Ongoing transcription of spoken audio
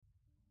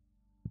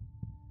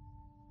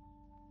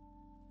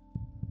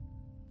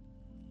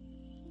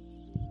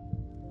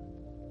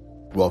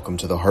Welcome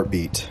to the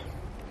Heartbeat.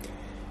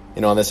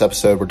 On this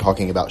episode, we're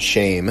talking about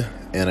shame,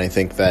 and I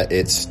think that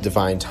it's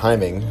divine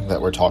timing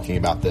that we're talking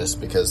about this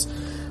because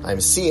I'm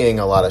seeing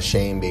a lot of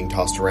shame being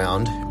tossed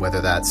around, whether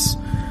that's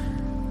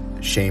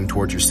shame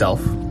towards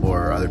yourself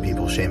or other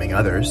people shaming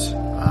others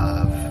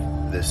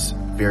of this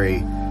very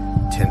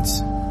tense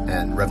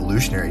and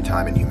revolutionary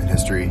time in human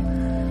history.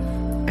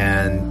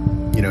 And,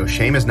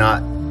 shame is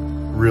not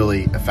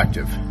really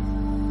effective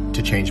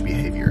to change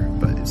behavior,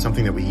 but it's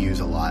something that we use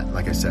a lot,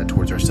 like I said,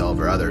 towards ourselves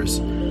or others.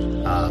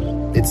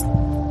 It's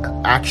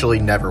actually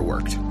never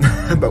worked,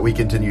 but we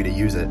continue to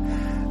use it.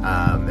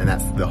 And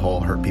that's the whole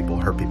hurt people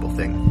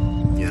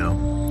thing,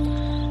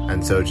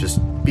 And so just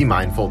be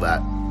mindful that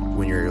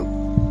when you're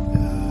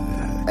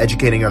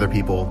educating other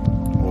people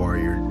or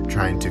you're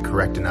trying to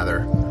correct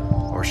another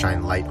or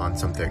shine light on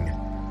something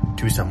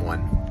to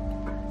someone,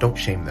 don't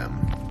shame them.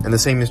 And the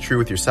same is true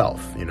with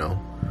yourself,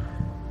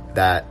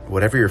 that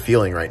whatever you're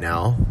feeling right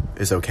now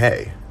is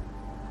okay.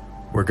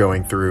 We're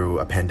going through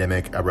a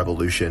pandemic, a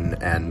revolution,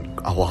 and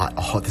a lot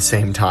all at the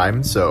same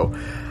time. So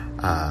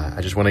I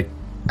just want to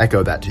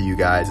echo that to you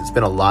guys. It's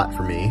been a lot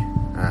for me,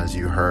 as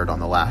you heard on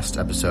the last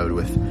episode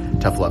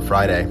with Tough Love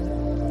Friday.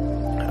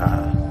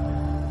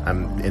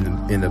 I'm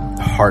in the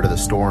heart of the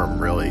storm,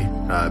 really,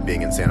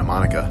 being in Santa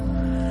Monica.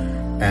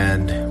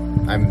 And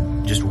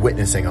I'm just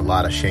witnessing a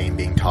lot of shame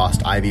being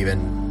tossed. I've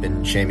even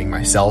been shaming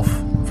myself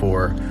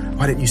for,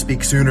 why didn't you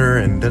speak sooner,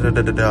 and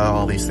da-da-da-da-da,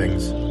 all these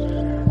things.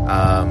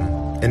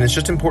 And it's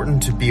just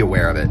important to be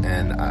aware of it.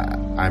 And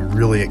I'm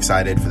really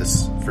excited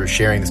for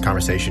sharing this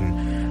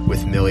conversation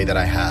with Millie that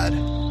I had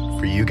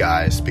for you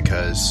guys,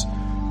 because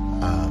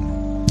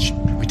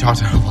we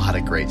talked about a lot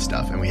of great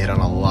stuff and we hit on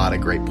a lot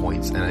of great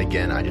points. And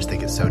again, I just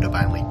think it's so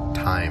divinely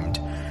timed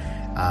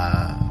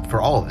for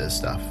all of this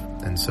stuff.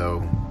 And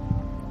so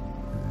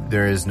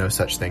there is no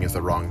such thing as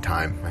the wrong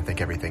time. I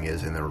think everything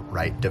is in the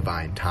right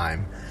divine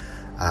time.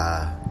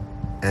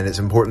 And it's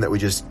important that we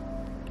just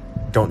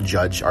don't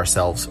judge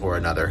ourselves or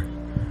another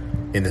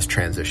in this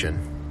transition.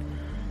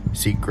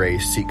 Seek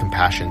grace, seek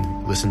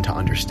compassion, listen to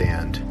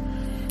understand.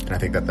 And I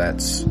think that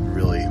that's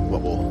really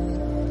what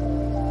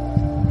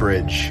will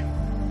bridge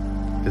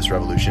this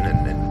revolution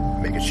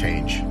and make a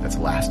change that's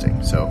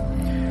lasting. So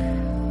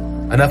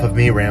enough of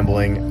me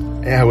rambling.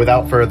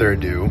 Without further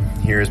ado,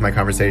 here's my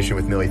conversation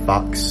with Milli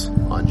Fox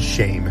on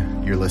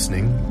shame. You're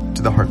listening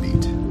to The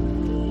Heartbeat.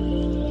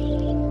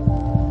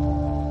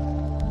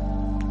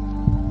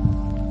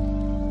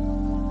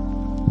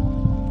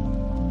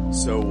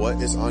 So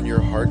what is on your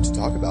heart to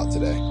talk about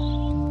today?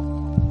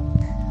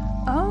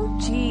 Oh,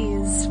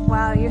 geez.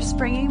 Wow, you're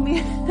springing me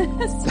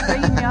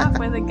off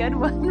with a good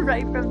one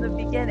right from the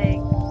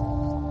beginning.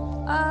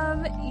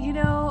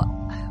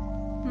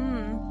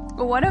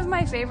 One of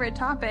my favorite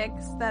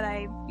topics that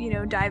I,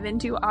 dive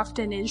into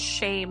often is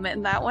shame,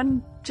 and that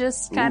one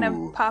just kind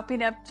of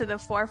popping up to the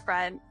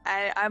forefront.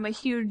 I'm a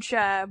huge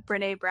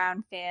Brené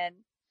Brown fan.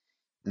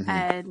 Mm-hmm.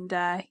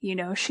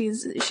 And,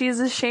 she's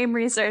a shame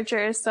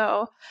researcher.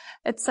 So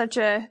it's such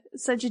a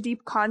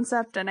deep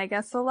concept. And I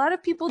guess a lot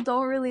of people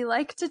don't really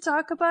like to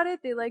talk about it.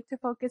 They like to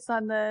focus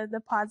on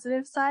the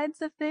positive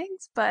sides of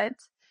things, but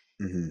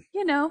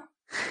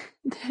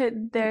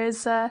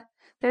there's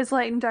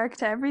light and dark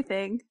to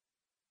everything.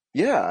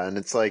 Yeah. And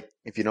it's like,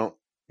 if you don't,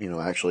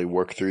 actually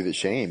work through the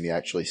shame, you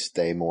actually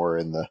stay more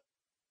in the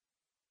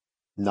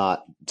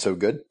not so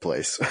good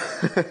place,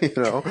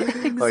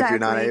 Exactly. Like you're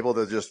not able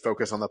to just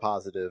focus on the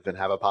positive and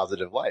have a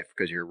positive life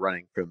because you're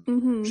running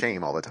from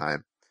shame all the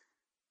time,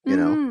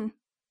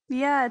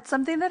 Yeah, it's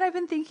something that I've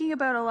been thinking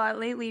about a lot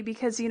lately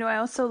because,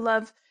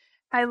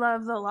 I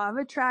love the law of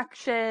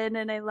attraction,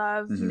 and I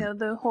love,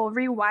 the whole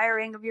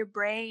rewiring of your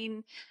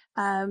brain,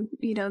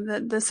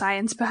 the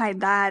science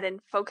behind that,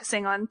 and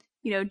focusing on,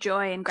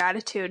 joy and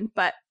gratitude.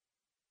 But,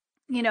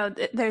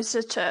 there's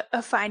such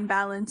a fine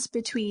balance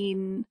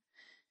between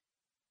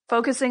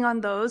focusing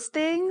on those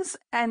things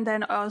and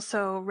then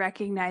also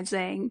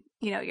recognizing,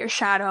 your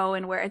shadow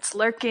and where it's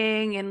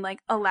lurking, and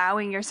like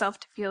allowing yourself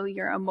to feel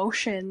your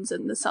emotions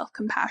and the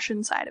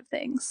self-compassion side of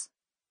things.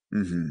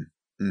 Mm-hmm.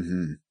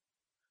 Mm-hmm.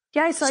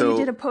 Yeah, I saw you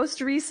did a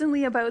post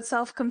recently about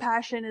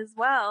self-compassion as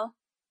well.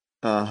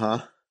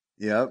 Uh-huh.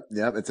 Yep.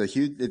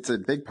 It's a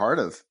big part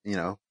of,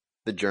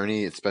 the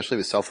journey, especially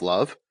with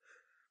self-love.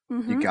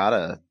 Mm-hmm. You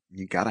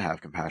gotta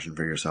have compassion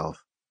for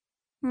yourself.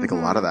 I think a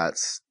lot of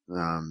that's,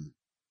 you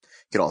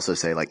could also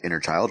say like inner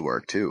child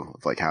work too,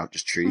 of like how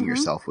just treating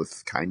yourself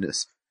with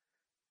kindness.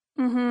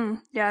 Mm-hmm.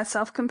 Yeah,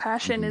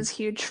 self-compassion is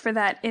huge for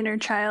that inner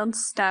child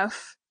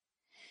stuff.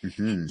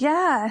 Mm-hmm.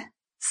 Yeah.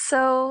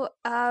 So,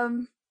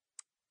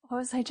 what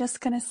was I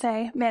just gonna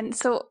say? Man,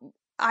 so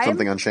I'm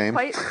something on shame.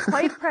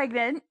 quite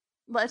pregnant.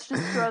 Let's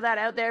just throw that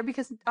out there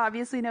because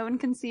obviously no one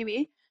can see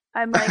me.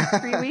 I'm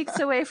like 3 weeks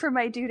away from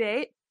my due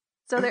date.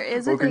 So there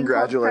is a thing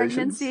called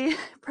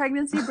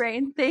pregnancy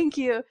brain. Thank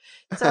you.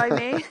 So I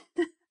may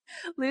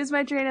lose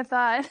my train of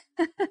thought.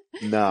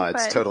 No,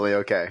 it's totally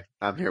okay.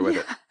 I'm here with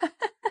it.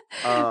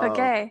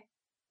 Okay.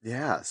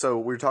 Yeah. So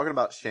we're talking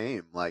about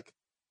shame. Like,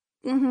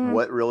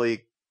 what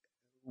really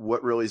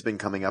has been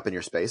coming up in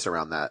your space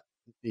around that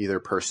either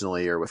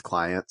personally or with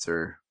clients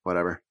or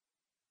whatever?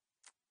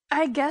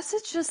 I guess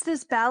it's just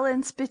this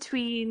balance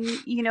between,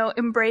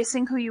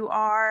 embracing who you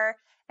are,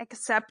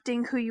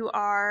 accepting who you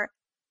are,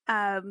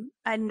 and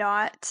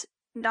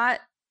not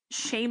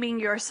shaming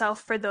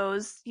yourself for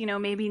those,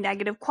 maybe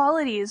negative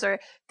qualities or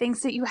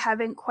things that you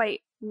haven't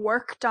quite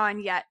worked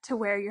on yet to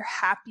where you're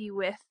happy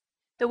with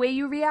the way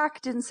you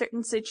react in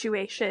certain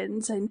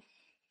situations. And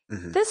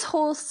Hmm. this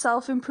whole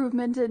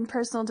self-improvement and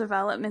personal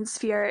development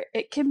sphere,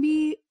 it can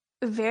be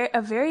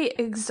a very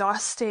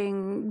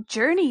exhausting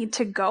journey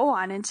to go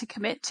on and to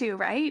commit to,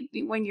 right?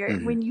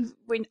 Hmm.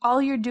 When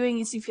all you're doing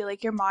is you feel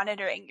like you're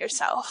monitoring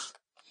yourself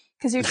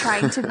because you're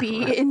trying to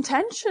be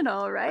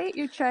intentional, right?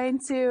 You're trying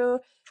to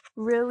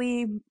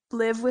really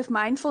live with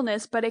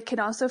mindfulness, but it can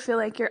also feel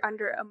like you're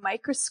under a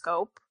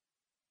microscope.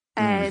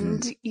 Hmm.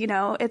 And,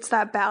 it's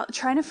that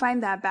trying to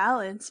find that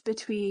balance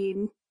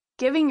between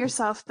giving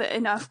yourself the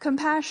enough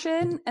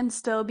compassion and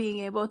still being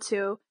able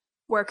to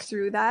work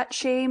through that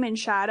shame and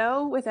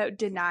shadow without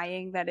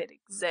denying that it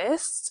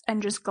exists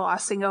and just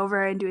glossing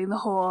over and doing the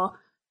whole,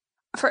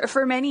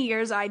 for many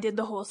years, I did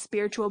the whole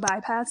spiritual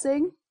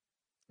bypassing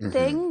Hmm.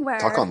 thing Talk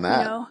where, on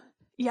that.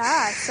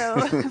 yeah,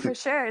 so for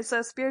sure.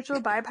 So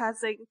spiritual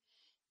bypassing,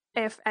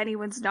 if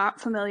anyone's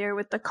not familiar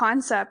with the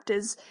concept,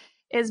 is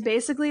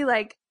basically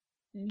like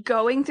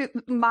going through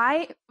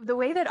the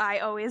way that I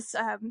always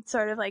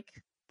sort of like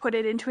put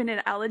it into an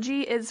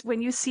analogy is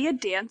when you see a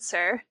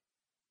dancer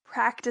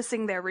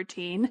practicing their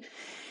routine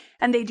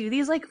and they do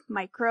these like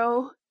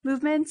micro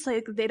movements,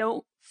 like they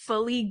don't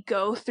fully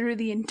go through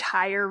the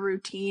entire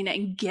routine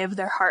and give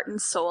their heart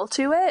and soul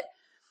to it.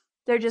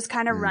 They're just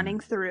kind of running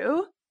Mm-hmm.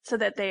 through so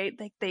that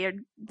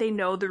they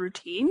know the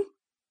routine.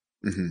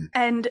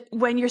 And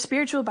when you're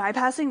spiritual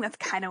bypassing, that's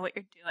kind of what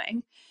you're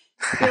doing.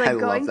 You're I like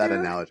love going that through,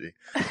 analogy.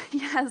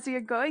 yeah, so you're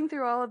going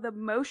through all of the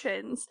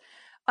motions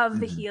of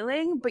the Hmm.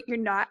 healing, but you're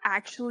not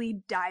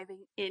actually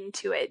diving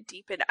into it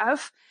deep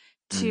enough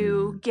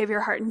to Mm. give your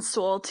heart and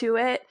soul to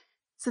it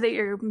so that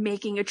you're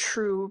making a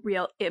true,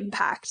 real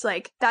impact.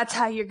 Like, that's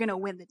how you're going to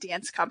win the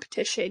dance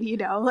competition,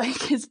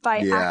 like, is by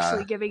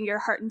actually Yeah. giving your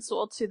heart and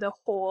soul to the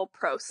whole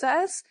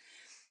process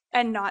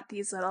and not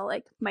these little,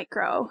 like,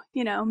 micro,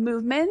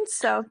 movements.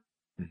 So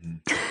Hmm.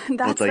 Well, it's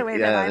that's the like, way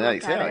that yeah, I look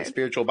like, at yeah, like it.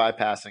 spiritual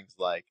bypassing is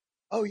like,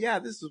 oh yeah,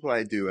 this is what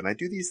I do, and I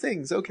do these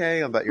things.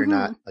 Okay, but you're Hmm.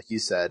 not, like you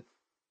said,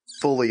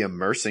 fully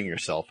immersing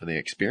yourself in the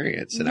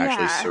experience and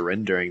actually Yeah,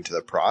 surrendering to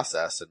the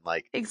process and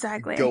like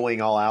exactly.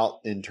 going all out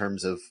in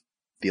terms of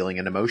feeling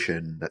an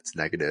emotion that's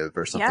negative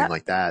or something Yep.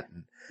 like that.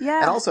 And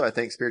Yeah. also I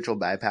think spiritual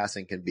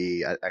bypassing can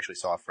be, I actually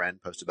saw a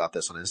friend post about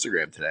this on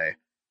Instagram today,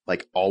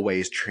 like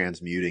always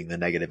transmuting the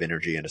negative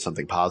energy into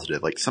something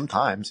positive. Like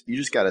sometimes you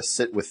just got to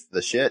sit with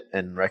the shit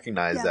and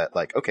recognize Yeah. that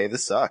like, okay,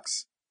 this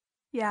sucks.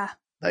 Yeah.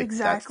 Like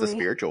that's the Exactly.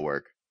 spiritual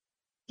work.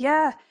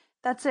 Yeah.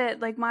 That's it.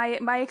 Like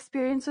my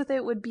experience with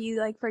it would be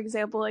like, for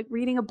example, like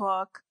reading a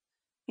book,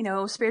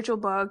 spiritual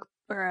book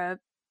or a,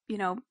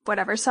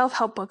 whatever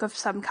self-help book of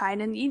some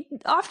kind. And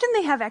often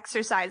they have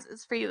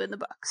exercises for you in the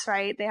books,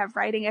 right? They have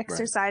writing Right.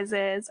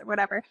 exercises or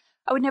whatever.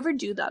 I would never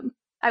do them.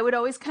 I would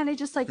always kind of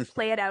just like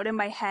play it out in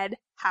my head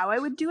how I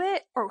would do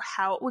it or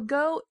how it would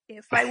go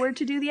if I were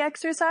to do the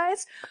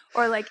exercise,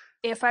 or like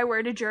if I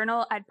were to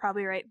journal, I'd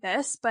probably write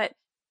this, but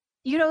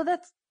that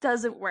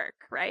doesn't work,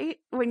 right?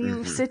 When you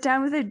Hmm. sit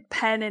down with a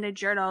pen and a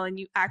journal and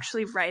you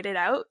actually write it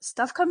out,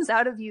 stuff comes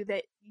out of you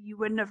that you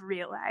wouldn't have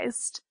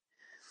realized.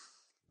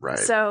 Right.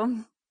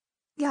 So,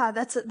 yeah,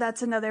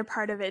 that's another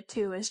part of it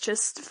too, is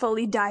just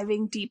fully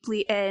diving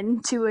deeply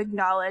in to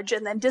acknowledge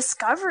and then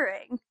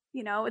discovering.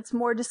 It's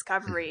more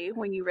discovery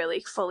when you really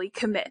fully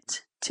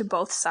commit to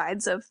both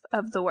sides of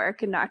the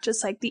work and not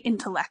just like the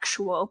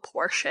intellectual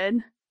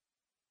portion.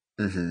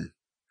 Hmm.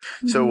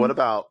 So Mm-hmm. what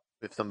about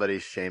if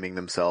somebody's shaming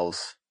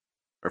themselves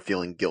or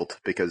feeling guilt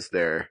because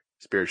they're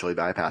spiritually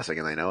bypassing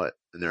and they know it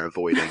and they're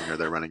avoiding or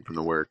they're running from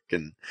the work?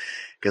 And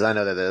because I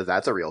know that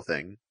that's a real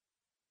thing.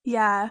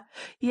 Yeah.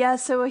 Yeah.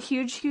 So a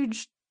huge,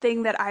 huge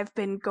thing that I've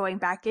been going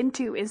back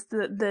into is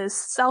the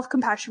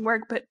self-compassion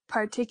work, but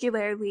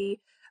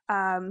particularly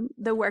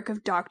the work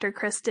of Dr.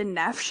 Kristen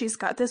Neff. She's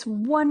got this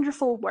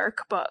wonderful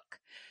workbook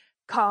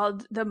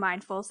called the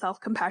Mindful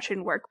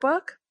Self-Compassion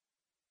Workbook.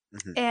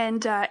 Hmm.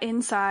 And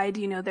inside,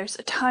 there's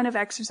a ton of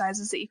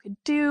exercises that you could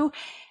do.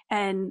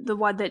 And the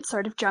one that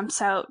sort of jumps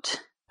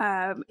out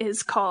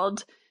is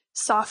called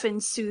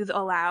Soften, Soothe,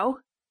 Allow.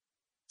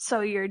 So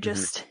you're Hmm.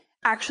 just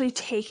actually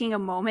taking a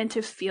moment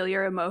to feel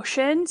your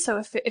emotion.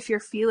 So if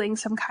you're feeling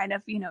some kind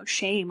of,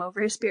 shame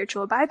over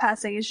spiritual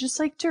bypassing, it's just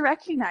like to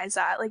recognize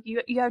that. Like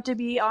you have to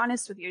be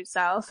honest with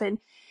yourself and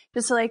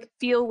just like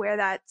feel where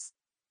that's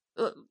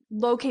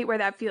locate where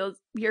that feels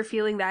you're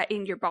feeling that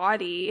in your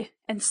body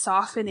and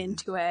soften Hmm.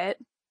 into it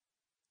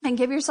and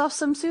give yourself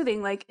some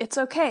soothing. Like it's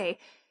okay.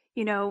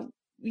 You know,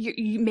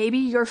 maybe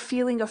you're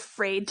feeling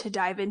afraid to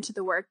dive into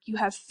the work. You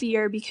have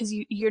fear because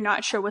you're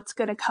not sure what's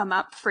going to come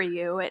up for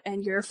you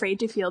and you're afraid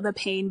to feel the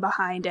pain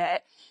behind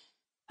it.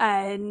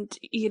 And,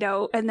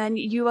 and then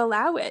you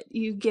allow it.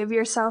 You give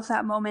yourself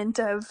that moment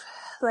of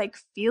like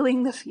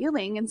feeling the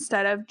feeling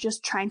instead of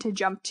just trying to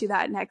jump to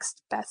that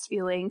next best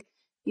feeling,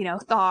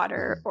 thought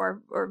Mm-hmm.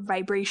 or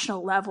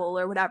vibrational level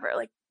or whatever.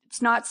 Like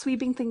it's not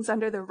sweeping things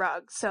under the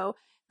rug. So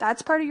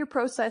that's part of your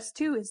process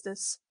too, is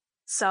this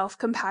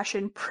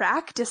self-compassion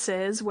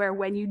practices where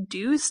when you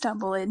do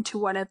stumble into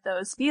one of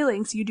those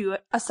feelings, you do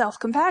a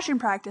self-compassion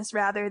practice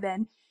rather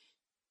than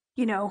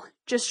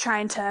just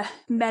trying to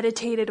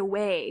meditate it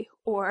away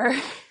or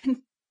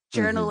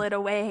journal Mm-hmm. it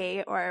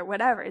away or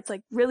whatever. It's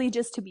like really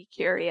just to be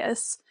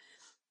curious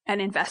and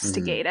Mm-hmm.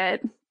 investigate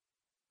it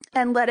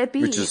and let it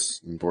Which be.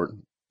 is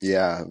important.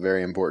 Yeah,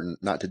 very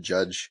important. Not to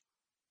judge.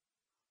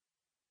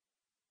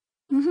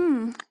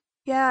 Mm-hmm.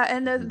 Yeah,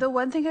 and the Mm-hmm. the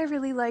one thing I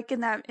really like in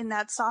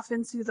that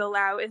soften, soothe,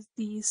 allow is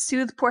the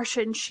soothe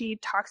portion. She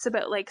talks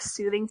about like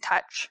soothing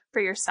touch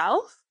for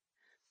yourself.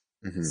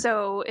 Mm-hmm.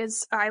 So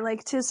is I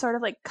like to sort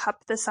of like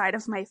cup the side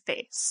of my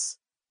face.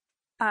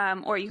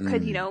 Or you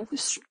could,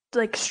 Mm.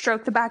 like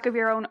stroke the back of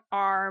your own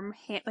arm,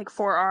 like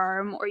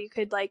forearm, or you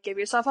could like give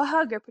yourself a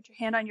hug or put your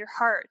hand on your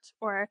heart.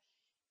 Or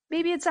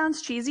maybe it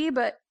sounds cheesy,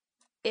 but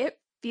it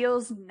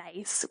feels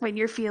nice when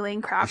you're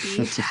feeling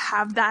crappy to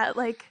have that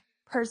like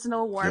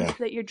personal Yeah. warmth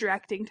that you're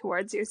directing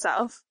towards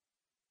yourself.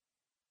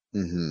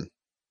 Mm-hmm.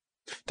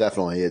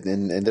 Definitely.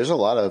 And there's a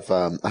lot of,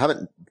 I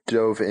haven't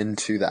dove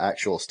into the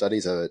actual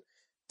studies of it.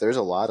 There's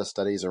a lot of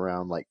studies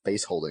around like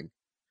face holding,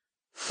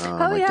 Oh,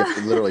 like yeah.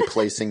 literally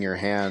placing your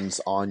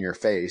hands on your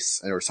face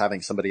or just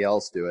having somebody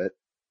else do it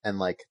and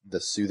like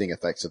the soothing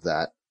effects of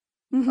that.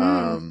 Mm-hmm.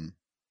 Um,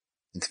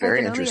 it's I very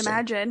can only interesting.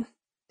 imagine.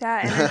 Yeah,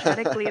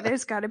 energetically,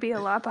 there's got to be a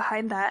lot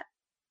behind that.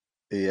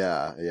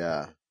 Yeah.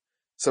 Yeah.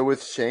 So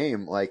with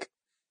shame, like,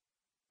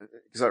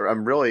 because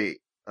I'm really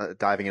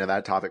diving into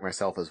that topic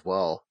myself as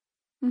well.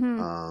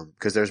 Mm-hmm.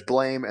 Because there's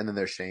blame and then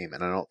there's shame,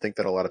 and I don't think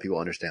that a lot of people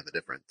understand the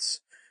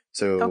difference.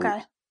 So, Okay.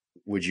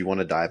 would you want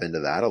to dive into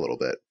that a little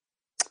bit?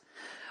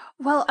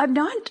 Well,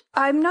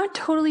 I'm not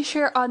totally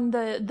sure on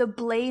the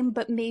blame,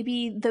 but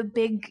maybe the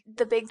big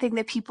thing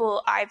that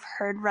people I've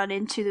heard run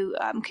into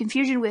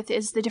confusion with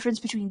is the difference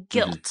between Hmm.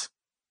 guilt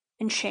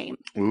and shame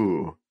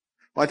Ooh,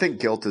 well, I think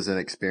guilt is an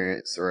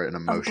experience or an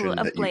emotion of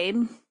that you,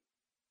 blame.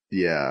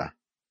 yeah,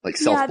 like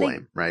self Yeah, they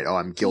blame, right? Oh,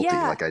 I'm guilty.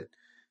 yeah, Like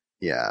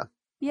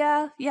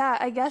yeah, yeah,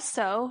 I guess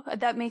so.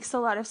 That makes a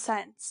lot of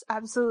sense.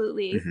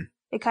 Absolutely. hmm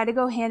They kind of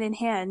go hand in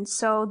hand.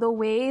 So the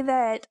way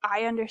that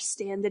I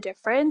understand the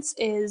difference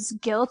is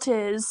guilt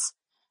is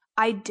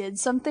I did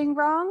something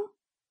wrong,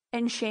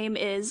 and shame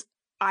is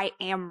I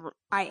am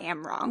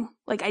wrong.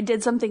 Like I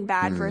did something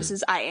bad mm.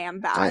 versus I am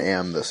I bad.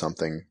 am the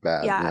something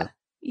bad. Yeah. Yeah.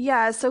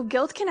 Yeah, so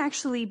guilt can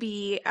actually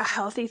be a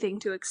healthy thing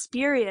to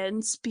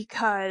experience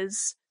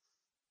because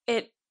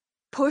it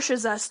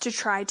pushes us to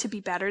try to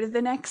be better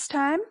the next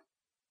time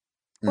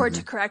or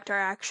to Hmm. correct our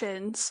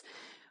actions.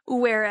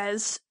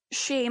 Whereas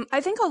shame, I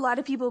think a lot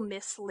of people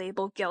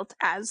mislabel guilt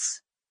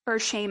as or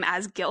shame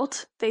as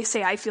guilt. They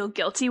say I feel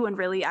guilty when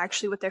really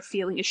actually what they're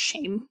feeling is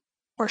shame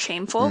or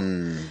shameful.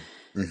 Mm.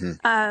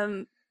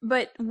 Hmm.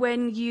 But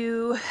when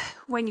you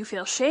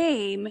feel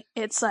shame,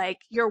 it's like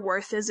your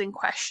worth is in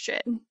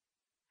question.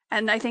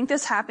 And I think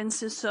this happens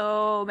to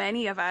so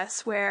many of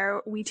us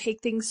where we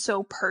take things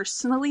so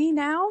personally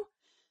now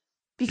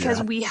because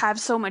Yeah. we have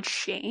so much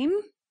shame.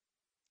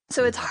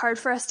 So it's Hmm. hard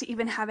for us to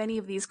even have any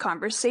of these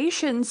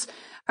conversations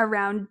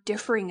around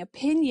differing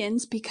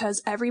opinions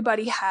because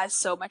everybody has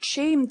so much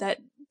shame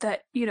that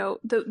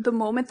the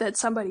moment that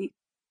somebody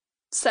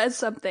says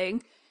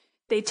something,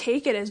 they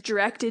take it as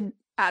directed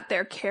at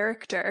their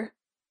character.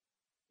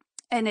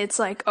 And it's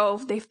like, oh,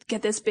 they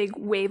get this big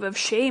wave of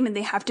shame and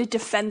they have to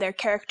defend their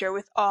character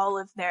with all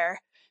of their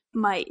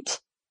might.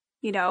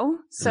 Hmm.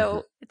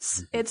 So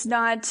it's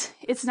not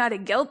a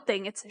guilt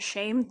thing, it's a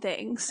shame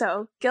thing.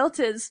 So guilt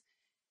is,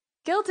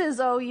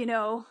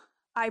 oh,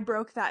 I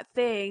broke that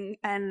thing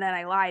and then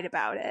I lied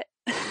about it.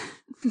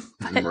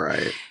 Hmm. but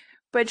Right.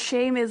 but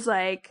shame is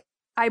like,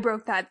 I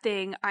broke that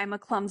thing, I'm a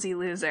clumsy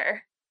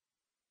loser,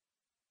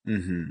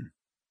 Hmm.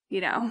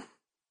 you know,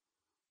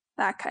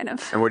 that kind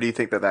of. And where do you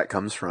think that that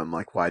comes from?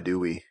 Like, why do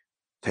we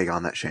take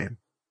on that shame?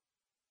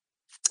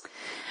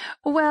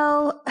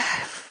 Well,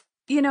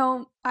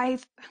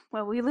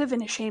 we live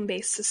in a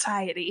shame-based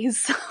society,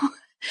 so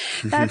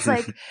that's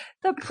like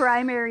the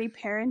primary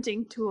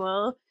parenting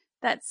tool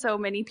that so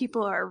many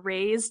people are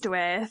raised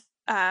with.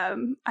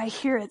 I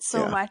hear it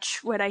so Yeah.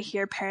 much when I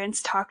hear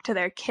parents talk to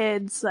their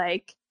kids,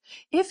 like,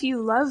 if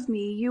you love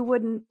me, you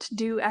wouldn't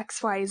do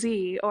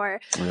XYZ, or,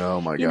 Oh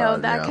my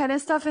God. that Yeah. kind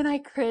of stuff. And I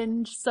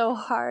cringe so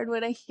hard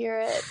when I hear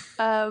it.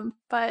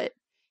 But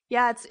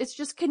yeah, it's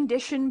just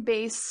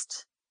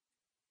condition-based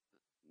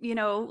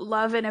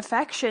love and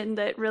affection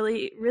that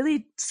really,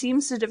 really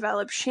seems to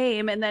develop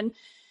shame. And then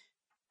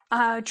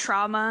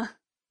trauma,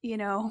 you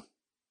know,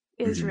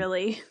 is Hmm.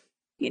 really,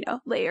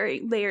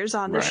 layers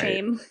on the Right.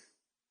 shame.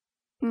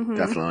 Mm-hmm.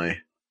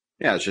 Definitely.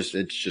 Yeah. It's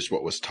just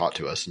what was taught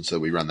to us. And so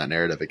we run that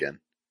narrative again.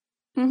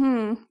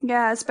 Mm-hmm.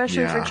 Yeah,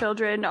 especially for Yeah.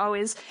 children,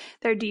 always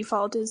their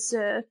default is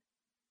to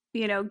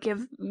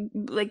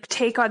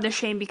take on the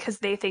shame because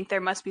they think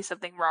there must be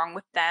something wrong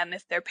with them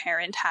if their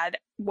parent had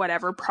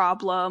whatever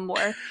problem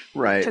or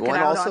Right. took Well, it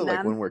and out also on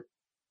like them.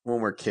 when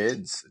we're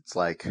kids, it's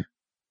like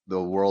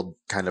the world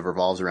kind of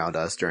revolves around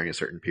us during a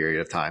certain period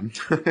of time.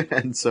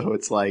 And so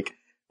it's like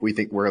we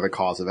think we're the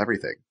cause of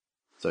everything.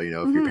 So, if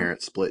your Hmm.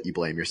 parents split, you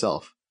blame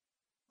yourself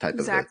type of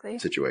a Exactly.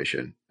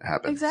 situation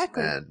happens.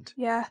 Exactly. And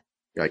Yeah.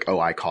 you're like, oh,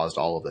 I caused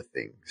all of the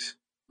things.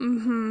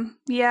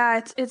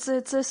 Yeah, it's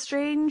a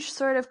strange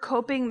sort of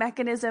coping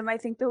mechanism. I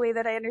think the way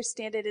that I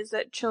understand it is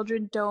that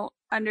children don't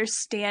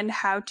understand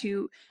how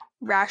to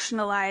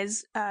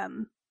rationalize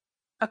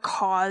a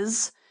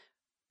cause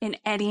in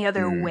any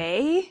other Mm,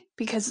 way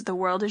because the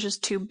world is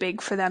just too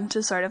big for them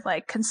to sort of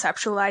like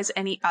conceptualize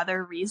any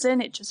other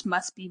reason. It just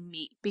must be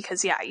me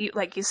because yeah, you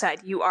like you said,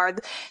 you are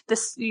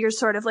this you're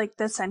sort of like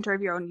the center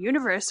of your own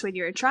universe when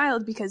you're a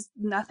child because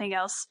nothing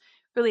else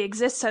really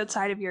exists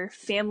outside of your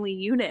family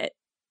unit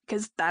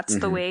because that's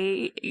the hmm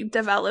way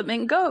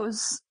development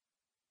goes.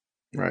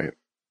 Right.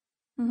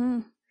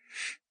 Hmm.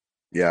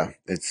 Yeah.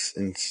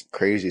 It's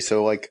crazy.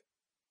 So like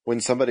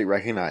when somebody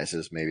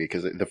recognizes maybe,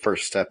 because the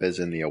first step is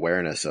in the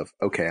awareness of,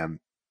 okay, I'm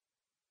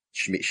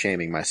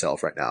shaming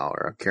myself right now,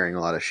 or I'm carrying a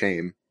lot of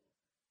shame.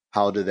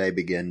 How do they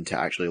begin to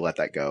actually let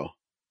that go?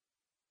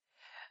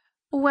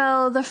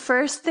 Well, the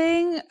first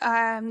thing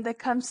that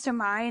comes to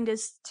mind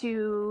is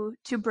to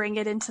bring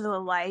it into the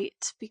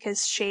light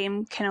because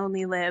shame can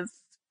only live,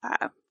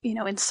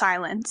 in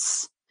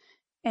silence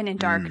and in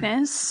Mm,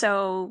 darkness.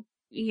 So,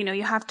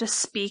 you have to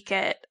speak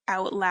it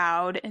out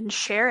loud and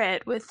share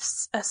it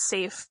with a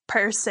safe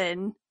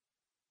person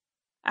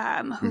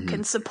who hmm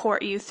can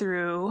support you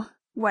through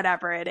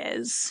whatever it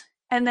is.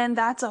 And then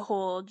that's a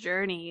whole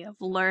journey of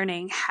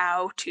learning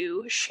how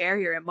to share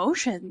your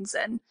emotions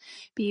and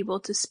be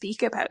able to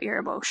speak about your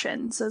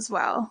emotions as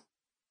well.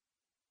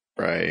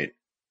 Right.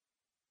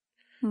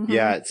 Hmm.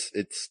 Yeah,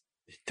 it's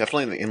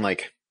definitely in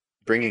like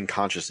bringing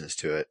consciousness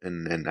to it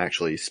and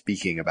actually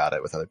speaking about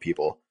it with other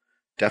people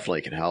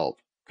definitely can help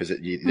because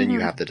then you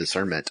Hmm. have the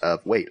discernment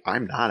of, wait,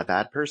 I'm not a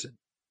bad person.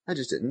 I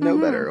just didn't know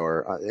Hmm. better,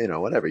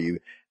 or whatever. You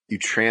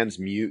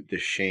transmute the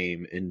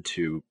shame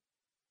into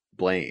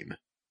blame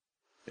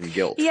and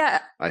guilt.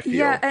 Yeah, I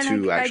yeah, feel and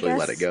to I actually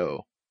let it guess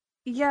go.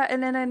 yeah,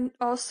 and then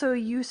also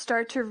you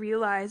start to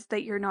realize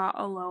that you're not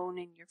alone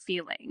in your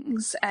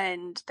feelings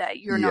and that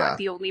you're not Yeah.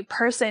 the only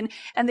person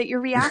and that your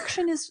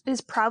reaction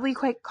is probably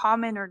quite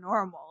common or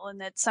normal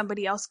and that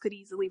somebody else could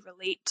easily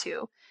relate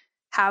to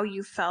how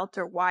you felt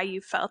or why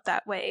you felt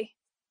that way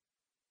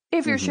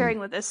if you're hmm sharing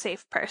with a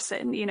safe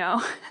person.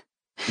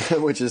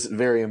 Which is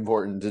very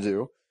important to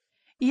do.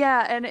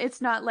 Yeah, and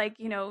it's not like,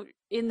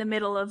 in the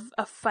middle of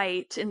a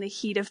fight in the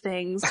heat of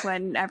things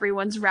when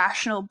everyone's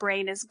rational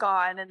brain is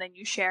gone and then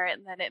you share it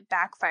and then it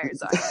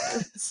backfires on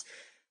you.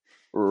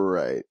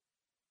 Right.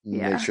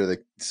 Make Yeah. sure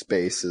the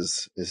space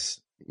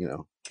is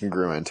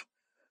congruent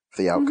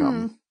for the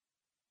outcome.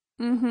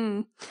 Mhm.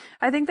 Mhm.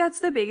 I think that's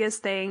the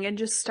biggest thing and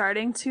just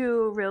starting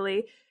to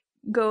really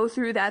go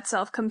through that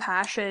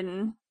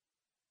self-compassion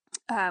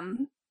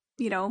um,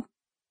 you know,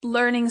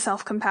 learning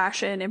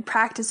self-compassion and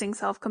practicing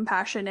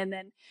self-compassion and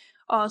then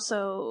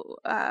also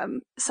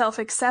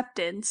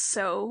self-acceptance.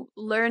 So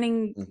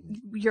learning hmm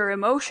your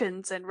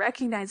emotions and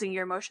recognizing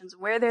your emotions,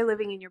 where they're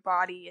living in your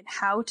body and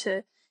how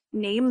to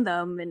name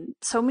them. And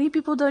so many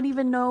people don't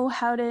even know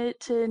how to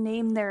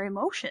name their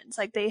emotions.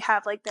 Like they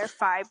have like their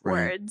five Right.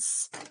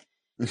 words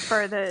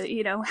for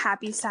the,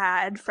 happy,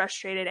 sad,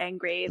 frustrated,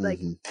 angry. Like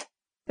hmm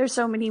there's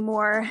so many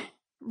more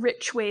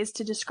rich ways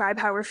to describe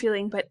how we're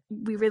feeling, but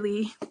we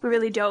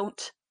really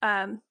don't.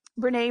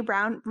 Brene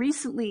Brown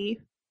recently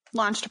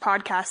launched a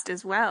podcast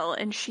as well,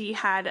 and she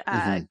had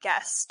a hmm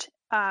guest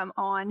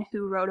on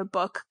who wrote a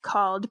book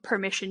called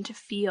Permission to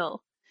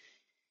Feel.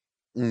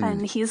 Mm,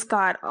 And he's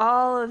got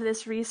all of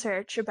this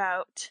research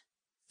about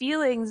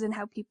feelings and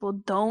how people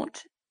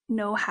don't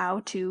know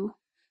how to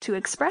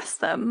express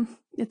them.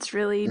 It's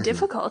really hmm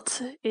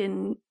difficult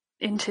in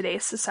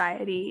today's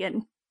society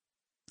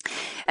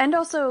and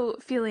also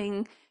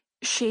feeling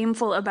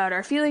shameful about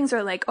our feelings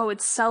or like, oh,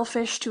 it's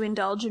selfish to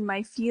indulge in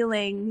my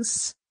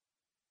feelings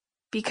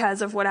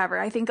because of whatever.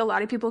 I think a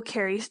lot of people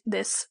carry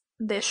this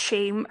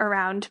shame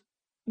around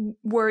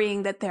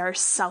worrying that they're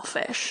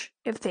selfish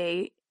if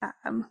they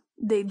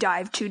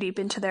dive too deep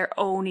into their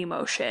own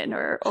emotion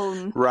or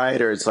own.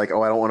 Right. Or it's like,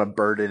 oh, I don't want to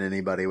burden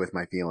anybody with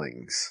my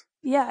feelings,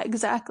 Yeah,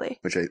 exactly.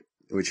 which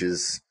which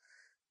is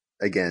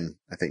again,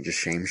 I think just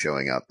shame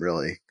showing up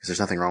really, because there's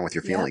nothing wrong with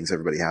your Yep, feelings.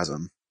 Everybody has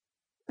them.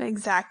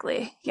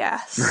 exactly.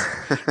 Yes.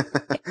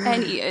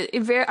 And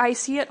I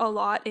see it a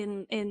lot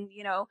in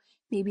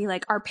maybe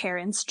like our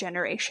parents'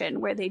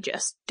 generation where they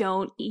just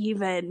don't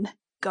even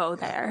go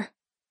there.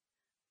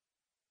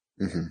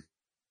 hmm And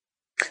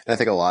I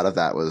think a lot of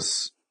that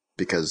was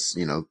because,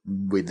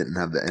 we didn't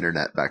have the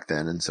internet back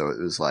then. And so it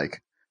was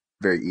like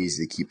very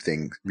easy to keep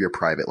your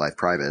private life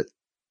private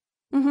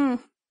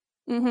Mhm.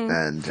 Mhm.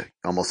 and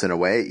almost in a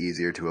way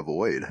easier to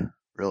avoid,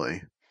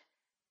 really,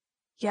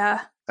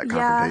 Yeah. that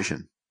Yeah.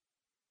 confrontation.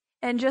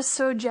 and just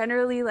so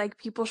generally like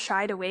people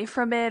shied away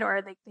from it,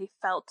 or like they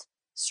felt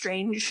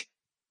strange,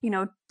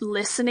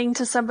 listening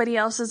to somebody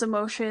else's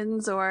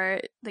emotions,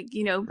 or like,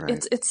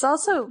 Right. it's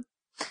also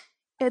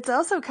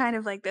kind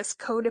of like this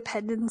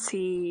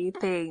codependency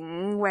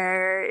thing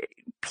where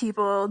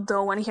people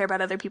don't want to hear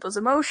about other people's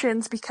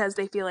emotions because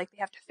they feel like they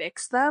have to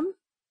fix them.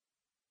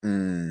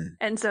 Mm.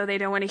 And so they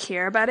don't want to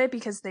hear about it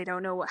because they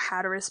don't know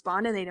how to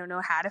respond and they don't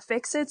know how to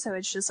fix it. So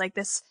it's just like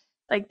this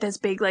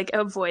big like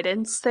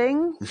avoidance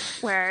thing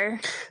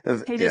where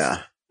they just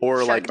Yeah. Or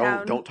shut like, oh,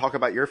 down. don't talk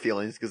about your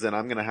feelings because then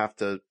I'm going to have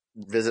to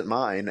visit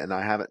mine and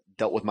I haven't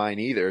dealt with mine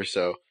either.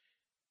 So that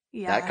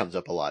Yeah. comes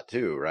up a lot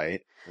too,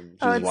 right? Which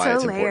Oh, is it's why so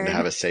it's important to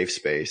have layered. a safe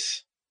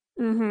space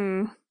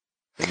Mm-hmm.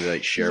 and to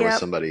like share with Yep.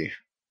 somebody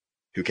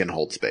who can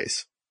hold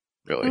space,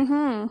 really.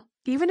 Mm-hmm.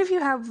 Even if you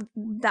have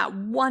that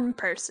one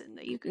person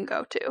that you can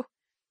go to.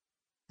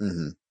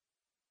 Hmm.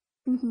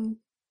 Mm-hmm.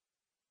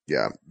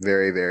 Yeah.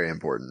 Very, very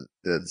important.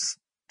 It's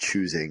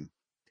choosing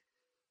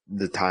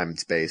the time and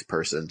space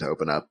person to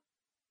open up.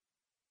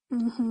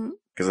 Mm-hmm.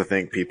 Because I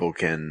think people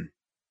can,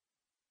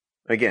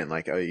 again,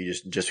 like you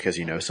just because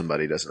you know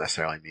somebody doesn't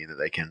necessarily mean that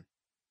they can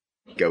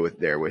go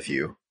there with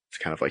you. It's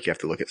kind of like you have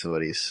to look at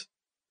somebody's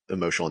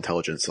emotional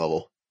intelligence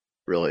level,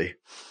 really,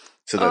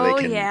 so that they Oh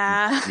can,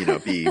 yeah.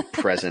 be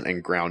present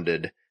and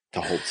grounded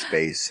to hold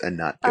space and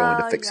not go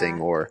into Oh fixing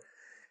yeah. or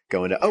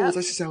go into, oh, well, Yep.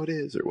 this is how it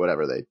is, or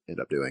whatever they end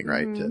up doing,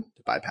 right? Mm-hmm. To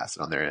bypass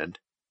it on their end.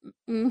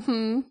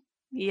 Mm-hmm.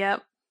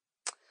 Yep.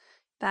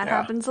 That Yeah,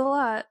 happens a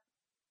lot.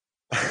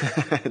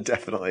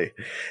 definitely.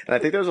 And I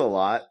think there's a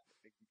lot,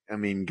 I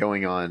mean,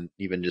 going on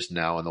even just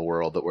now in the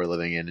world that we're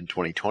living in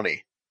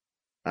 2020.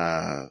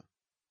 Uh,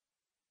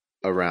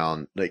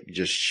 Around like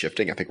just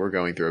shifting. I think we're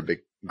going through a big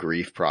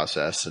grief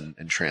process and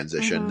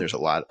transition. Mm-hmm. There's a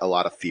lot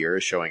of fear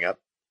is showing up.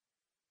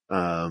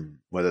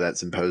 Whether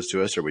that's imposed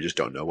to us or we just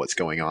don't know what's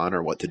going on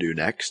or what to do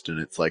next. And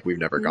it's like, we've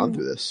never gone Mm-hmm.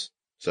 through this.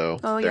 So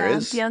Oh there yeah. The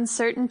is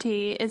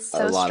uncertainty is a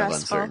so lot of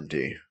stressful.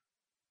 uncertainty.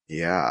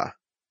 Yeah.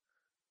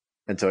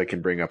 And so it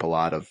can bring up a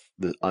lot of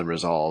the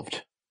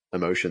unresolved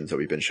emotions that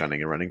we've been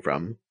shunning and running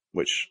from,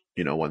 which,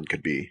 one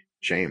could be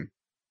shame.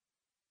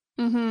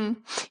 Mm-hmm.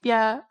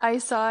 Yeah, I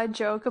saw a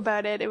joke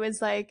about it. It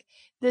was like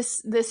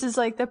this is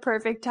like the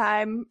perfect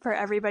time for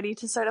everybody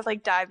to sort of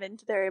like dive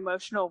into their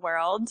emotional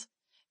world.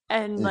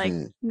 And like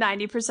Hmm.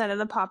 90% of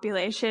the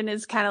population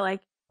is kind of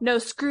like, no,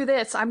 screw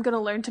this. I'm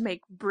gonna learn to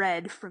make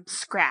bread from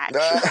scratch.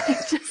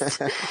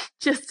 Like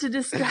just to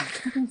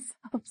distract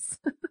themselves.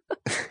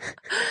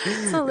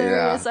 It's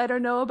hilarious. Yeah. I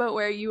don't know about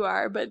where you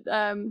are, but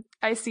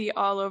I see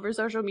all over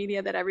social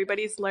media that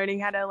everybody's learning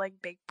how to like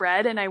bake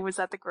bread. And I was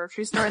at the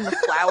grocery store and the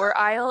flour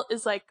aisle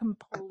is like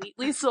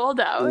completely sold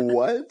out.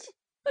 What?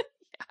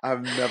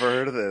 I've never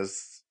heard of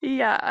this.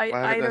 Yeah, Why I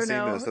haven't I don't seen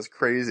this? know. That's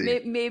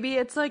crazy. Maybe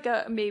it's like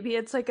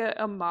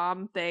a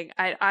mom thing.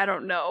 I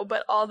don't know,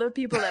 but all the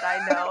people that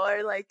I know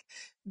are like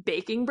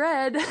baking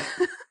bread.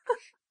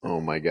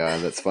 Oh my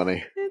God, that's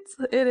funny.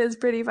 It is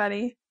pretty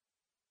funny.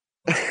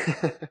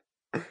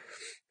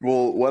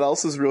 Well, what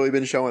else has really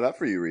been showing up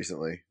for you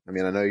recently? I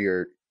mean, I know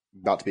you're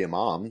about to be a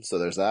mom, so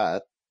there's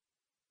that.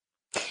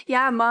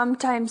 Yeah, mom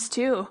times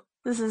two.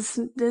 This is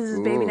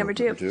baby Ooh, number number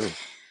two. two.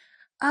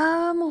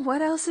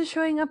 What else is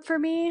showing up for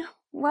me?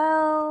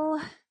 Well,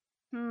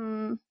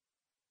 hmm,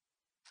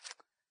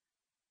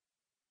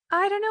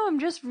 I don't know. I'm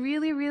just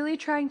really, really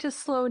trying to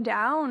slow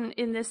down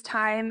in this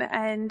time,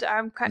 and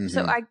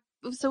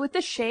Mm-hmm. so with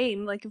the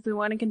shame, like if we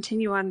want to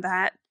continue on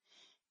that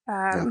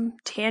Yeah.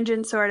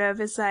 tangent, sort of,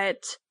 is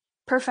that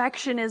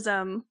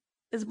perfectionism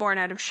is born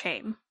out of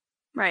shame,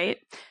 right?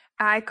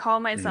 I call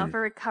Mm-hmm. myself a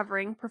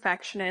recovering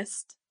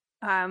perfectionist.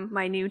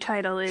 My new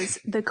title is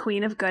the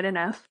Queen of Good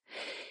Enough.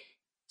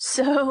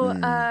 So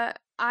Mm.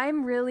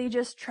 I'm really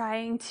just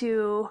trying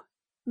to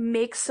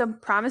make some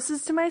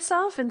promises to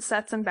myself and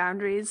set some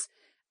boundaries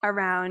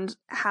around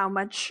how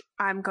much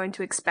I'm going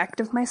to expect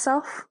of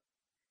myself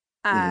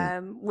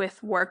Mm-hmm. with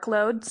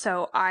workload.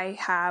 So I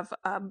have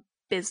a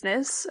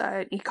business,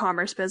 an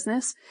e-commerce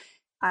business.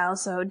 I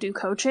also do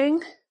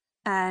coaching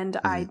and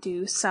I Mm-hmm.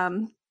 do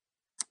some,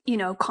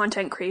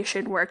 content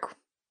creation work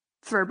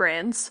for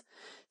brands.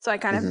 So I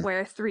kind of Mm-hmm.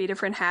 wear three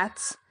different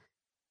hats.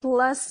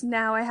 Plus,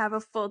 now I have a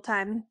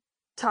full-time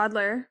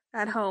toddler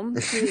at home,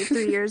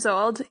 three years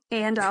old,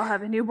 and I'll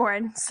have a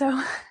newborn.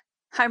 So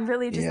I'm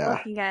really just Yeah.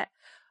 looking at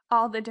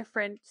all the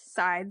different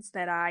sides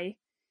that I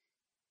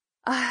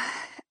uh,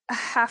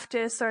 have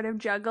to sort of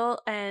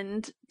juggle.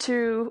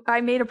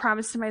 I made a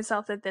promise to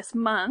myself that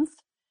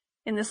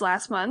in this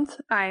last month,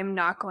 I'm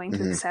not going to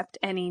Mm-hmm. accept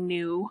any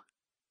new,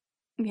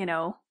 you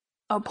know,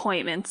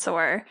 appointments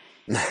or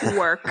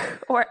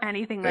work or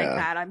anything like Yeah.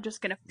 that. I'm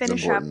just going to It's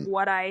finish up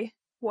important.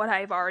 what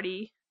I've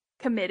already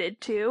committed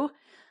to.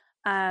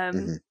 Um,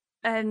 Mm-hmm.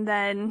 and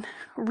then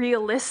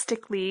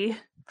realistically,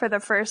 for the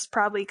first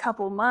probably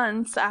couple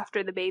months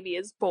after the baby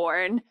is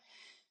born,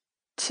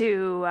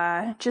 to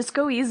just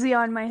go easy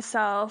on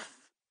myself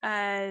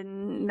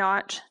and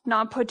not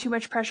put too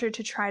much pressure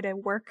to try to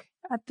work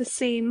at the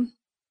same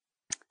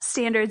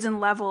standards and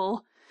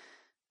level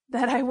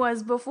that I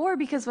was before,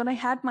 because when I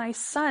had my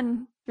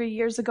son 3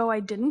 years ago, I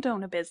didn't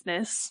own a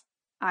business.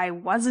 I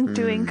wasn't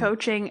doing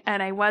coaching,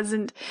 and I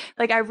wasn't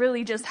like, I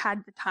really just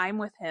had the time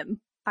with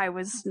him. I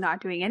was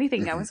not doing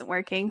anything. I wasn't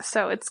working.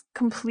 So it's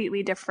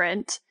completely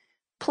different.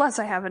 Plus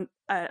I have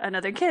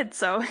another kid.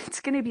 So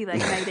it's going to be like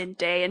night and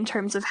day in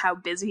terms of how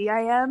busy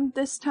I am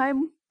this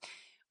time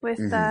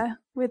with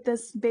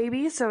this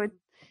baby. So it,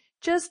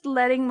 just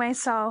letting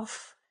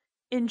myself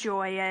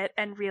enjoy it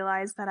and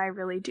realize that I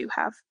really do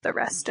have the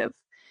rest of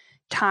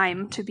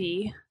time to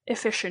be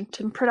efficient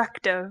and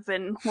productive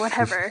and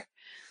whatever.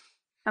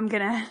 I'm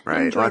gonna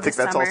Right. enjoy Well, I think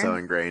the that's summer. also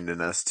ingrained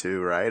in us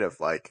too, right? Of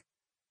like,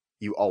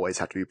 you always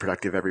have to be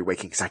productive every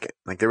waking second.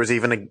 Like there was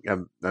even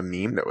a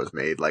meme that was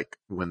made like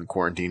when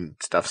quarantine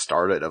stuff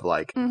started of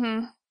like,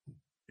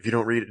 if you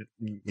don't read,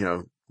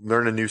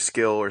 learn a new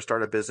skill or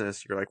start a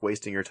business, you're like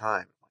wasting your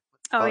time.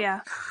 Oh,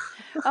 yeah.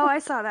 Oh, I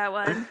saw that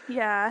one.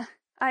 Yeah.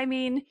 I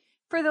mean,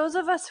 for those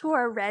of us who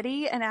are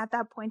ready and at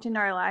that point in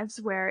our lives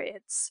where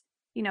it's,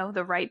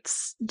 the right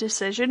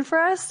decision for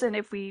us, and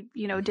if we,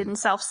 didn't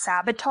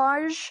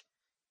self-sabotage,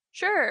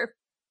 sure.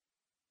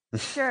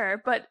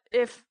 But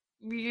if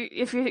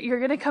you're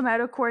going to come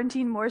out of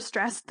quarantine more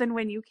stressed than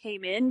when you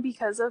came in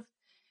because of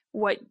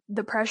what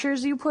the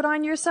pressures you put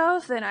on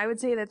yourself, then I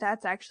would say that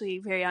that's actually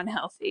very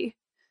unhealthy.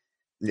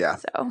 Yeah.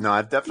 So. No,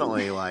 I've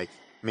definitely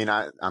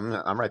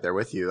I'm right there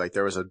with you. Like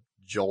there was a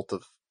jolt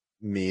of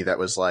me that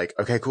was like,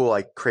 okay, cool.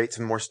 Like create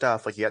some more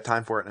stuff. Like you got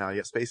time for it now. You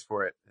got space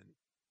for it.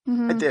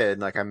 And I did.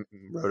 Like I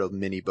wrote a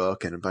mini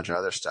book and a bunch of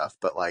other stuff,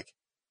 but like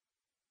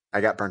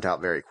I got burnt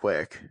out very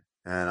quick.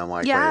 And I'm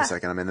like, wait a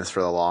second, I'm in this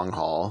for the long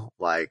haul.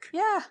 Like,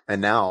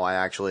 and now I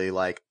actually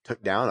like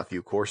took down a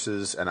few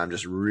courses and I'm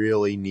just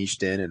really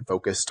niched in and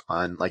focused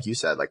on, like you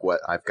said, like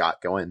what I've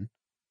got going,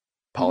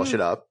 polish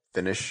it up,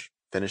 finish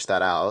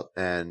that out.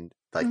 And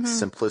like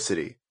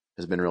simplicity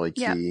has been really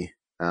key,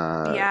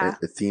 a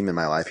theme in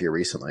my life here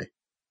recently.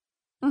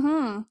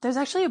 There's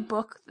actually a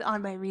book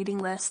on my reading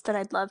list that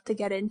I'd love to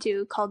get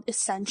into called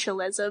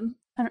Essentialism.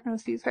 I don't know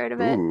if you've heard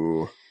of it.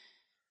 Ooh.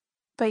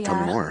 But yeah.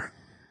 Tell me more.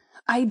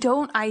 I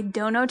don't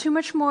know too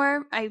much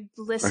more. I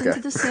listened to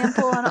the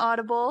sample on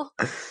Audible,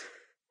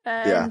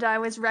 and I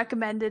was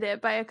recommended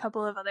it by a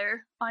couple of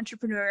other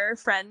entrepreneur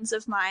friends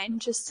of mine,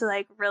 just to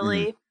like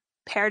really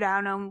pare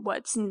down on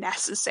what's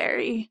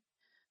necessary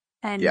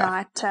and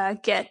not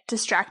get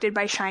distracted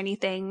by shiny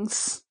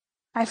things.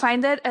 I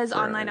find that as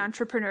online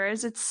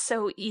entrepreneurs, it's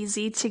so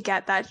easy to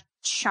get that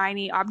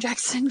shiny object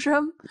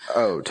syndrome.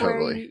 Oh,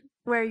 totally.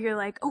 Where you're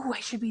like, oh,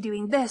 I should be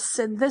doing this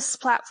and this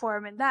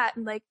platform and that.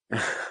 And like,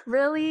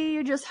 really,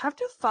 you just have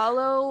to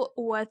follow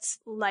what's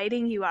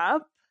lighting you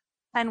up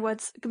and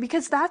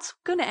because that's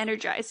going to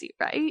energize you,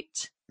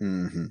 right?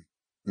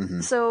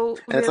 So,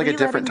 and it's like a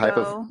different type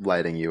of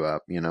lighting you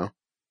up,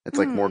 It's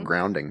like more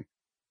grounding.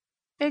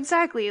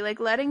 Exactly.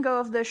 Like letting go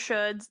of the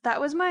shoulds. That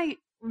was my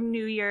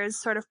New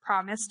Year's sort of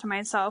promise to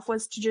myself,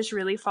 was to just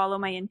really follow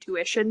my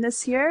intuition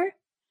this year.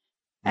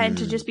 And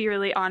to just be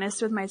really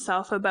honest with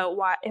myself about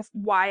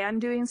why I'm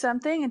doing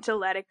something, and to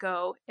let it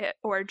go,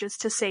 or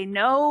just to say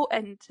no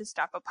and to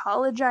stop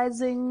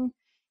apologizing,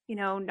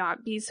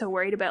 not be so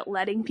worried about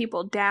letting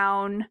people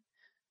down,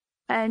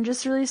 and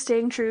just really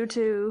staying true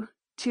to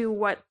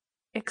what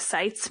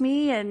excites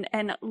me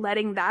and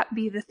letting that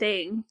be the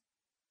thing.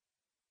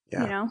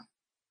 Yeah.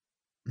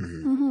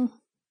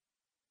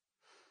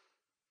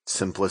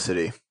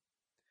 Simplicity.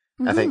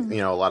 I think,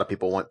 a lot of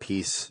people want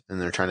peace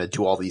and they're trying to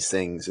do all these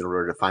things in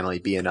order to finally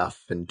be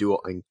enough and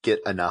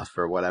get enough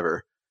or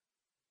whatever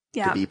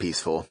to be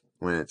peaceful,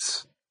 when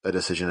it's a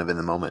decision of in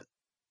the moment.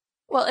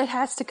 Well, it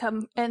has to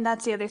come. And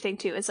that's the other thing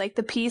too, is like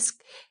the peace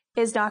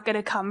is not going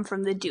to come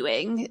from the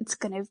doing. It's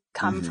going to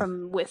come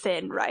from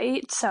within.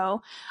 Right.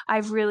 So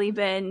I've really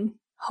been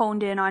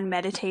honed in on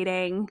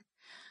meditating,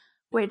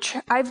 which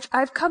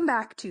I've come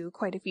back to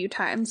quite a few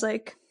times.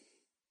 Like,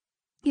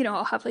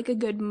 I'll have like a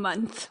good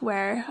month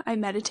where I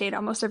meditate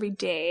almost every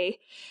day.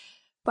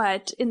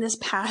 But in this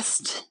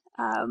past,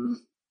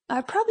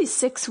 probably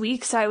 6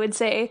 weeks, I would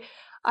say,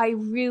 I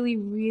really,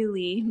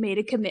 really made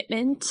a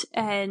commitment,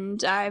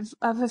 and I've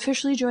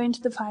officially joined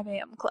the 5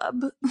 a.m.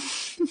 club.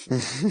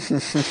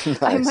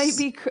 Nice.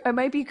 I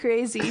might be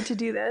crazy to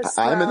do this.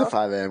 I'm in the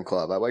 5 a.m.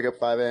 club. I wake up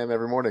 5 a.m.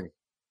 every morning.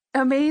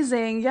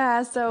 Amazing.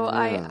 Yeah. So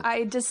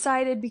I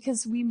decided,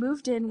 because we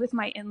moved in with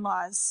my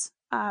in-laws,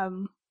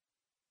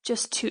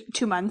 just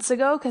two months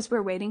ago, because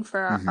we're waiting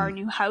for our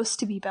new house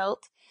to be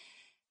built.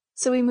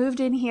 So we moved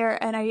in here,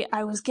 and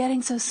I was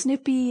getting so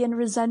snippy and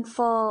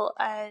resentful,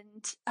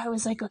 and I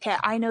was like, okay,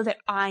 I know that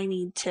I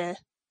need to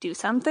do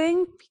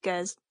something,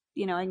 because,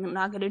 I'm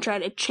not going to try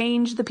to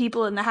change the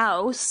people in the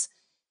house.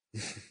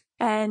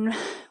 And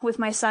with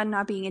my son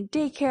not being in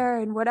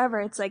daycare and whatever,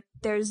 it's like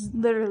there's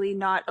literally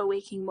not a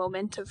waking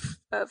moment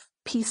of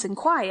peace and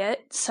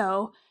quiet.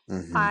 So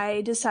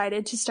I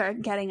decided to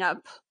start getting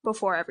up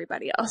before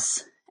everybody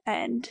else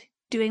and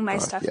doing my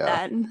stuff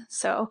then.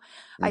 So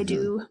I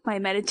do my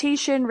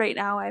meditation. Right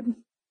now I'm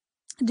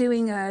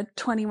doing a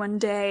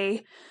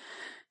 21-day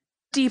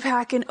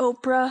Deepak and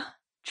Oprah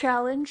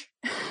challenge.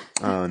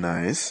 Oh,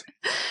 nice.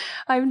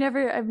 I've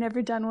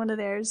never done one of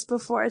theirs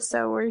before,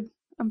 so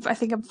I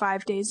think I'm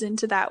 5 days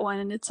into that one,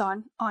 and it's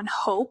on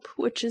hope,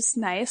 which is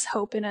nice.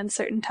 Hope in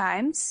uncertain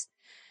times.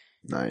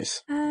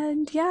 Nice.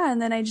 And yeah,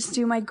 and then I just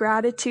do my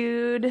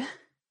gratitude,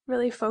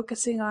 really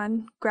focusing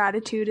on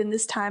gratitude in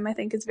this time. I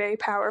think is very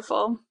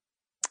powerful.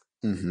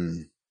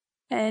 Mm-hmm.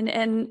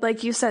 And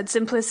like you said,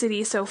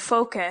 simplicity. So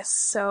focus.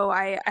 So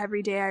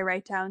every day I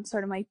write down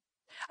sort of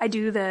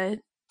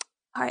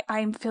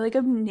I feel like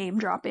I'm name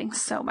dropping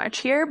so much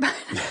here, but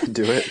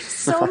Do it.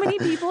 so many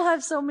people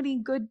have so many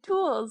good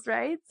tools,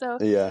 right? So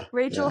Yeah.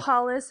 Rachel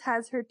Hollis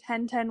has her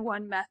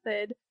 10-10-1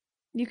 method.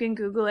 You can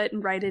Google it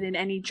and write it in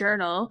any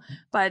journal,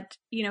 but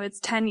it's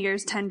 10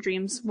 years, 10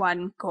 dreams,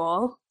 1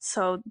 goal.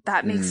 So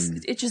that makes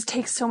it just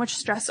takes so much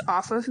stress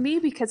off of me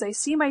because I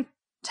see my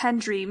 10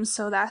 dreams.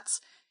 So that's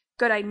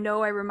good. I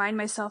know I remind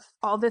myself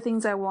all the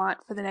things I want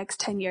for the next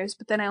 10 years,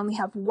 but then I only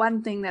have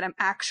one thing that I'm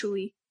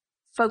actually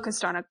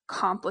focused on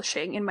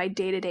accomplishing in my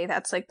day-to-day.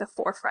 That's like the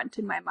forefront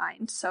in my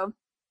mind. So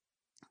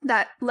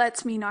that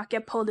lets me not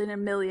get pulled in a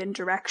million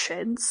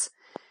directions.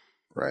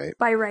 Right.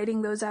 By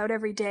writing those out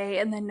every day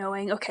and then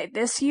knowing, okay,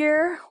 this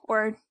year,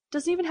 or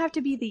doesn't even have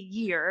to be the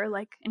year,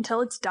 like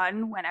until it's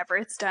done, whenever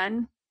it's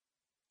done,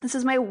 this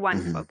is my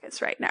one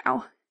focus right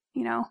now,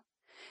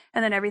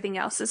 and then everything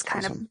else is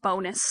kind of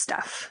bonus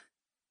stuff.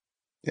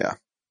 Yeah.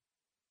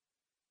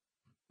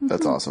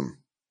 That's awesome.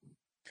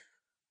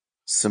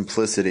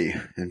 Simplicity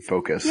and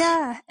focus.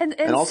 Yeah. And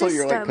also systems.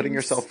 You're like putting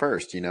yourself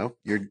first, you're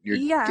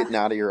getting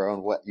out of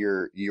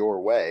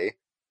your way,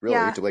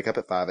 really, to wake up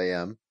at 5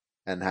 a.m.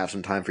 and have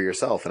some time for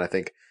yourself. And I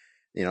think,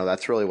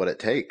 that's really what it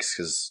takes,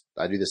 because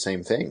I do the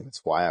same thing.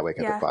 That's why I wake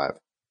up at 5.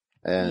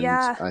 And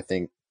I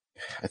think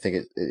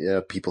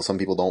some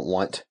people don't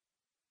want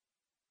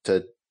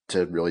to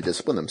really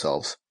discipline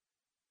themselves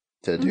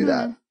to do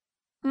that.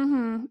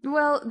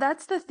 Well,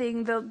 that's the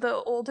thing.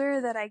 The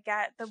older that I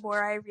get, the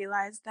more I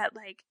realize that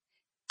like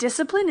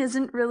discipline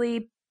isn't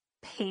really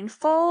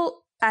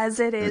painful as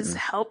it is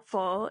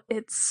helpful.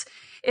 It's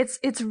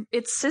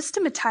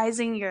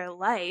systematizing your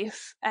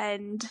life.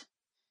 And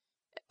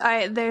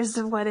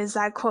what is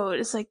that quote?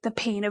 It's like the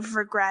pain of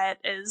regret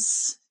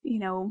is,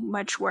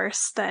 much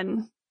worse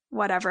than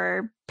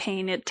whatever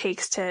pain it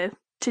takes to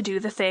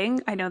do the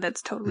thing. I know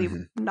that's totally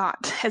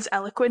not as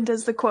eloquent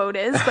as the quote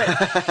is, but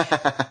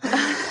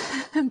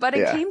but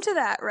it came to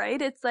that, right?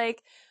 It's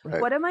like,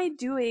 what am I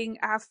doing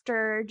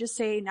after just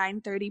say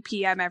 9:30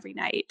 p.m. every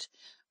night?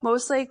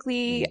 Most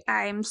likely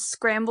I'm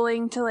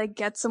scrambling to like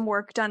get some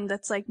work done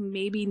that's like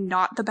maybe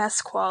not the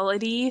best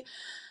quality,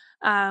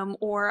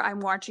 or I'm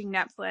watching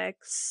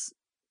Netflix,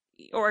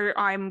 or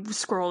I'm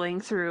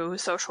scrolling through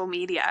social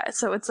media.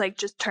 So it's like,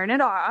 just turn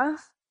it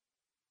off,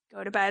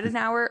 go to bed an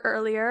hour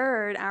earlier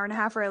or an hour and a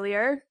half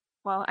earlier.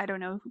 Well, I don't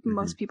know.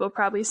 Most people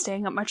probably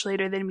staying up much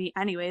later than me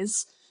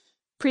anyways,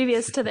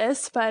 previous to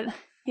this, but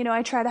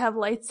I try to have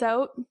lights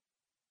out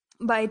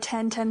by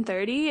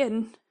 10:30,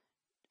 and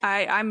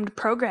I'm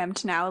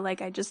programmed now.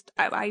 Like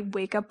I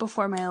wake up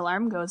before my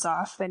alarm goes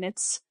off, and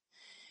it's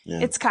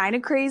kind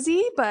of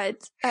crazy,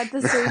 but at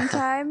the same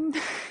time,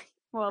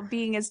 well,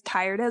 being as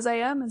tired as I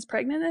am, as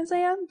pregnant as I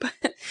am,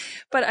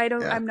 but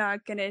I'm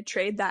not going to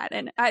trade that.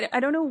 And I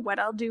don't know what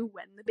I'll do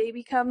when the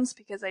baby comes,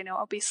 because I know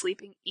I'll be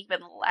sleeping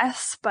even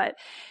less, but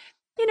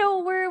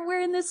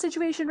we're in this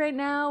situation right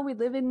now. We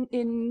live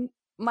in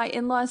my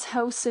in-laws'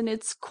 house, and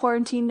it's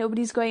quarantine.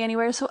 Nobody's going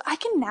anywhere. So I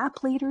can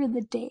nap later in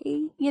the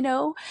day,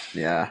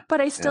 Yeah.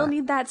 But I still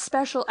need that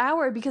special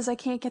hour, because I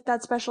can't get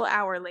that special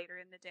hour later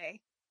in the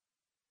day.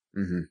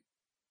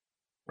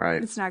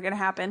 Right. It's not going to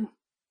happen.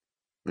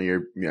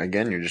 You're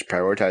just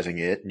prioritizing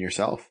it and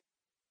yourself.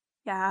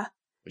 Yeah.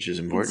 Which is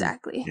important.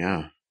 Exactly.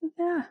 Yeah.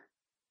 Yeah.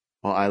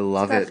 Well, I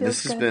love it.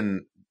 This has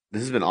good.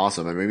 been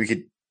awesome. I mean, we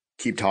could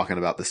keep talking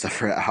about this stuff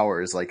for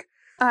hours. Like,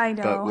 I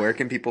know. But where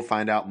can people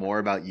find out more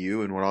about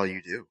you and what all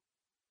you do?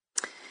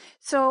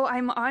 So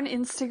I'm on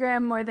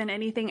Instagram more than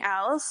anything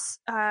else.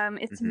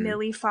 It's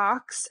Milli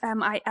Fox,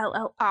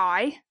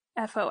 MILLIFOX.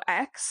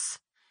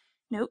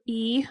 No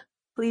E,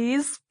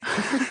 please.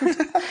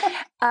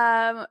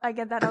 I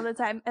get that all the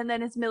time. And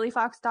then it's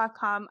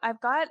millifox.com.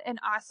 I've got an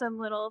awesome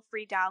little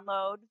free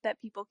download that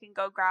people can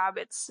go grab.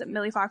 It's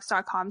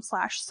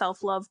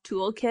millifox.com/self-love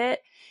toolkit.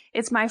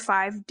 It's my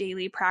 5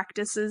 daily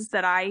practices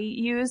that I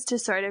use to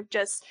sort of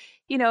just,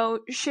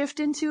 shift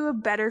into a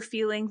better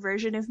feeling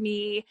version of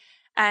me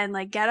and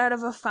like get out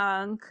of a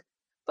funk,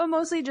 but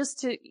mostly just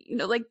to,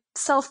 like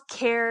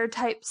self-care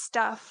type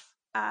stuff.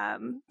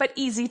 But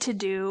easy to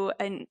do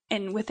and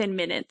within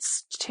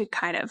minutes to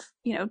kind of,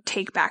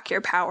 take back your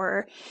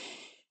power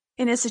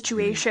in a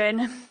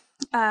situation.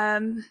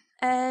 And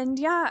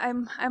yeah,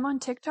 I'm on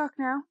TikTok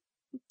now.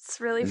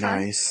 It's really fun.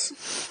 Nice.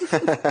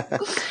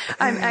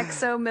 I'm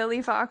Exo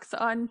Milli Fox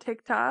on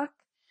TikTok.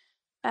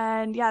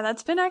 And yeah,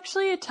 that's been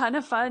actually a ton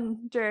of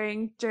fun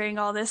during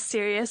all this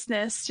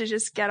seriousness, to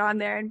just get on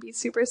there and be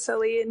super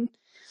silly and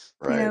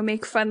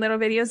make fun little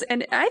videos.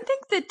 And I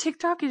think that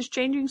TikTok is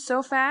changing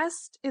so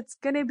fast.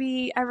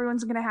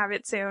 Everyone's going to have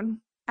it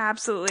soon.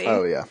 Absolutely.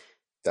 Oh, yeah.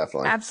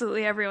 Definitely.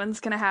 Absolutely everyone's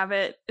going to have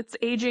it. It's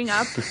aging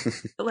up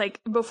like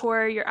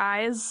before your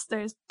eyes.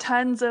 There's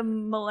tons of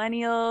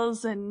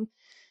millennials and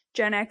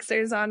Gen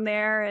Xers on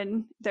there,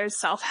 and there's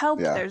self-help,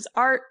 there's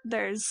art,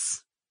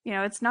 there's,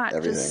 it's not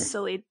everything. Just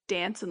silly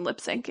dance and lip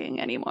syncing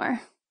anymore.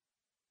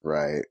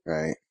 Right.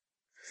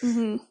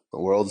 The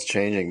world's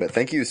changing, but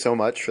thank you so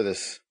much for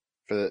this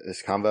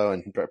convo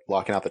and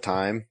blocking out the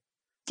time.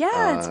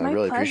 Yeah, it's my I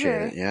really pleasure.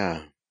 appreciate it.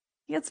 Yeah.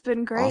 It's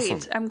been great.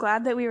 Awesome. I'm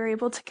glad that we were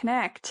able to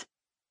connect.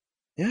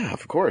 Yeah,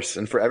 of course.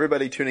 And for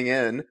everybody tuning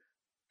in,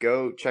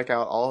 go check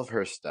out all of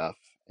her stuff.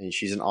 And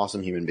she's an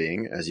awesome human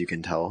being, as you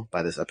can tell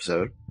by this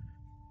episode.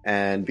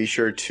 And be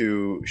sure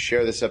to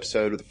share this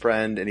episode with a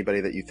friend,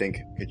 anybody that you think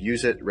could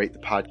use it, rate the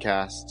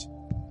podcast,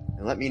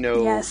 and let me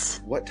know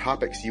what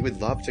topics you would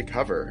love to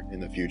cover in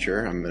the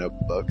future. I'm an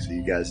open book, so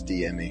you guys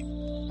DM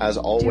me. As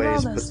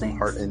always, put some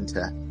heart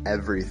into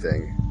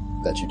everything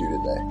that you do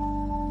today.